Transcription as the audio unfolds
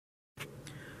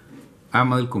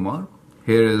I'm anil Kumar.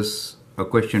 Here is a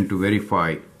question to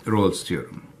verify Rolle's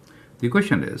theorem. The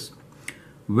question is,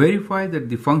 verify that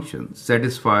the function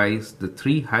satisfies the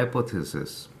three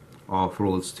hypotheses of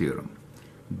Rolle's theorem.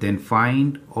 Then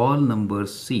find all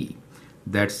numbers C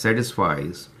that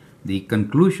satisfies the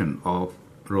conclusion of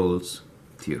Rolle's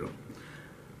theorem.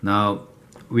 Now,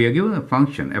 we are given a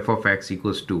function f of x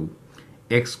equals to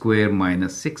x squared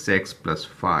minus 6x plus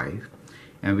 5,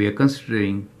 and we are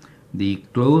considering the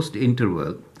closed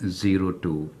interval 0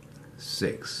 to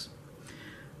 6.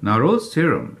 Now, Rolle's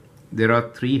theorem, there are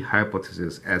three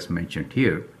hypotheses as mentioned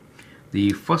here.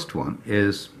 The first one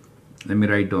is, let me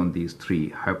write down these three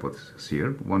hypotheses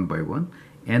here one by one,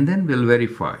 and then we'll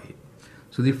verify it.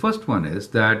 So the first one is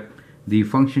that the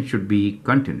function should be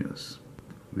continuous.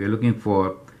 We are looking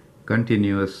for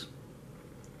continuous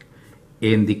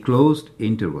in the closed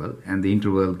interval, and the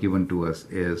interval given to us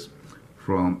is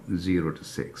from 0 to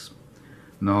 6.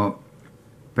 Now,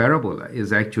 parabola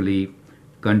is actually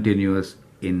continuous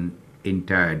in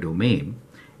entire domain,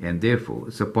 and therefore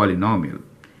it's a polynomial,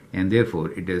 and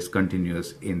therefore it is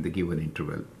continuous in the given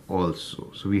interval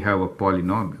also. So we have a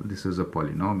polynomial. This is a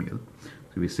polynomial.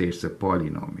 So we say it's a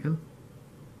polynomial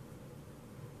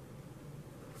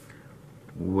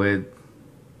with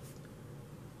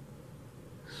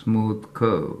smooth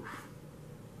curve,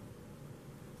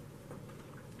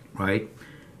 right,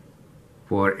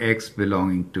 for x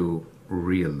belonging to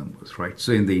real numbers, right?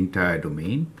 So in the entire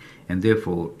domain, and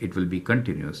therefore it will be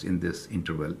continuous in this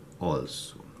interval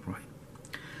also, right?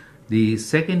 The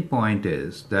second point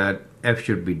is that f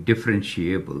should be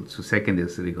differentiable. So second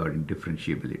is regarding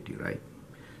differentiability, right?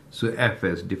 So f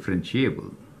is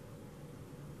differentiable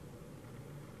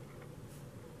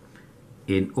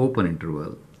in open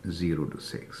interval 0 to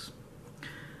 6.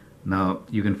 Now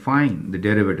you can find the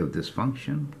derivative of this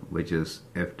function, which is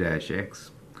f dash x,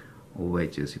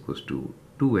 which is equals to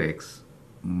 2x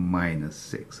minus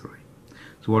 6, right?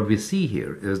 So what we see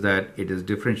here is that it is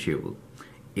differentiable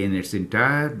in its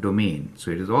entire domain, so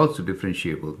it is also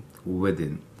differentiable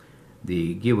within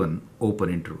the given open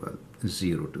interval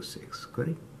 0 to 6,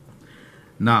 correct?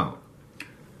 Now,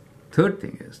 third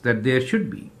thing is that there should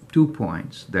be 2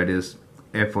 points, that is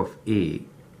f of a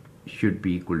should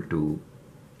be equal to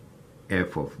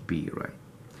f of b, right?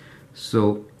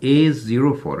 So a is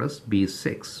 0 for us, b is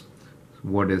 6.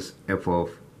 What is f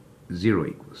of 0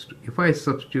 equals to? If I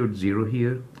substitute 0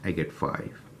 here, I get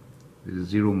 5. This is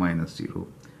 0 minus 0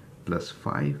 plus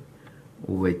 5,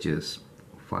 which is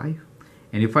 5.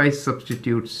 And if I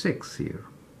substitute 6 here,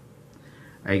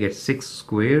 I get 6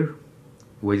 squared,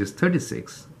 which is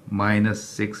 36, minus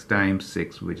 6 times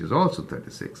 6, which is also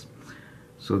 36.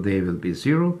 So they will be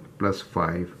 0 plus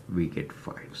 5, we get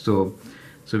 5. So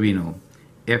we know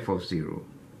f of 0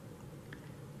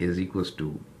 is equals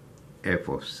to f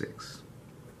of 6,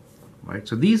 right?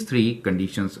 So these three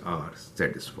conditions are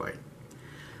satisfied.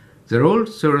 The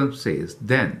Rolle's theorem says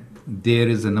then there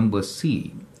is a number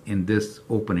c in this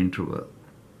open interval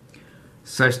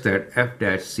such that f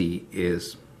dash c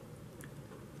is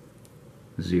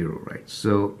 0, right?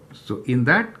 So in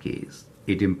that case,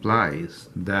 it implies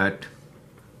that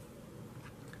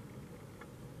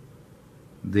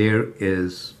there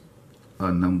is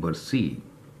a number c,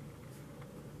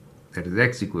 that is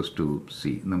x equals to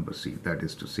c, number c, that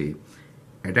is to say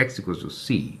at x equals to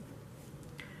c,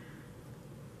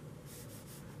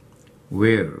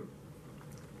 where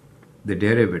the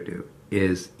derivative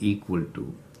is equal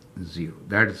to 0.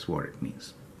 That is what it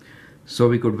means. So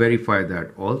we could verify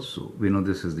that also. We know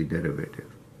this is the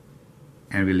derivative,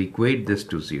 and we'll equate this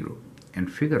to 0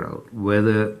 and figure out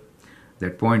whether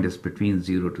that point is between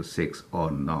 0 to 6 or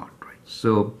not, right?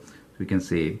 So we can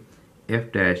say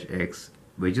f dash x,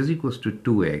 which is equals to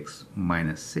 2x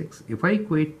minus 6. If I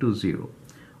equate to 0,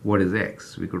 what is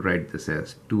x? We could write this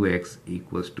as 2x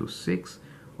equals to 6,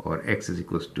 or x is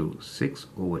equals to 6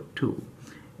 over 2,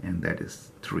 and that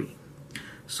is 3.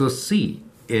 So c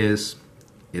is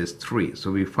 3.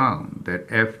 So we found that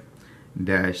f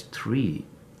dash 3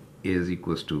 is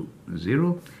equals to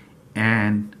 0,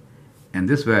 and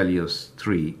this value of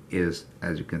 3 is,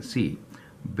 as you can see,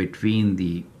 between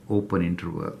the open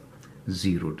interval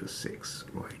 0 to 6,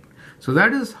 right? So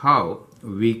that is how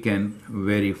we can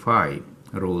verify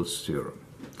Rolle's theorem.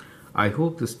 I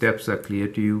hope the steps are clear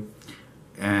to you,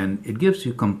 and it gives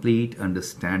you complete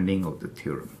understanding of the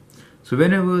theorem. So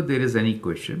whenever there is any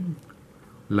question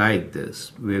like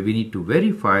this, where we need to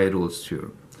verify Rolle's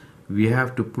theorem, we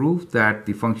have to prove that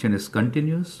the function is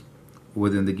continuous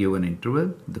within the given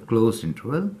interval, the closed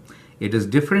interval. It is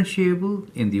differentiable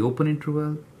in the open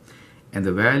interval, and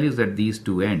the values at these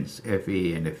two ends, fa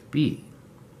and fb,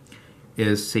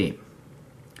 is same.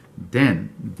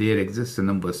 then there exists a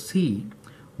number c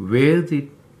where the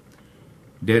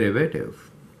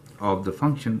derivative of the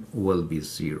function will be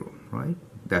 0, right?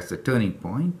 That's the turning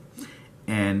point,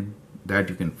 and that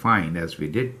you can find as we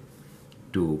did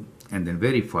to, and then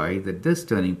verify that this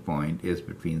turning point is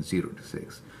between 0 to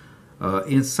 6.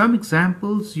 In some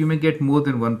examples, you may get more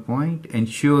than one point.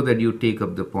 Ensure that you take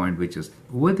up the point which is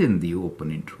within the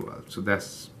open interval. So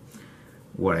that's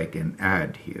what I can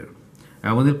add here.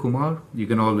 I'm Anil Kumar. You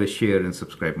can always share and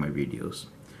subscribe my videos.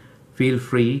 Feel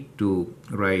free to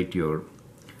write your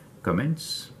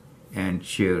comments and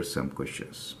share some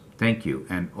questions. Thank you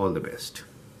and all the best.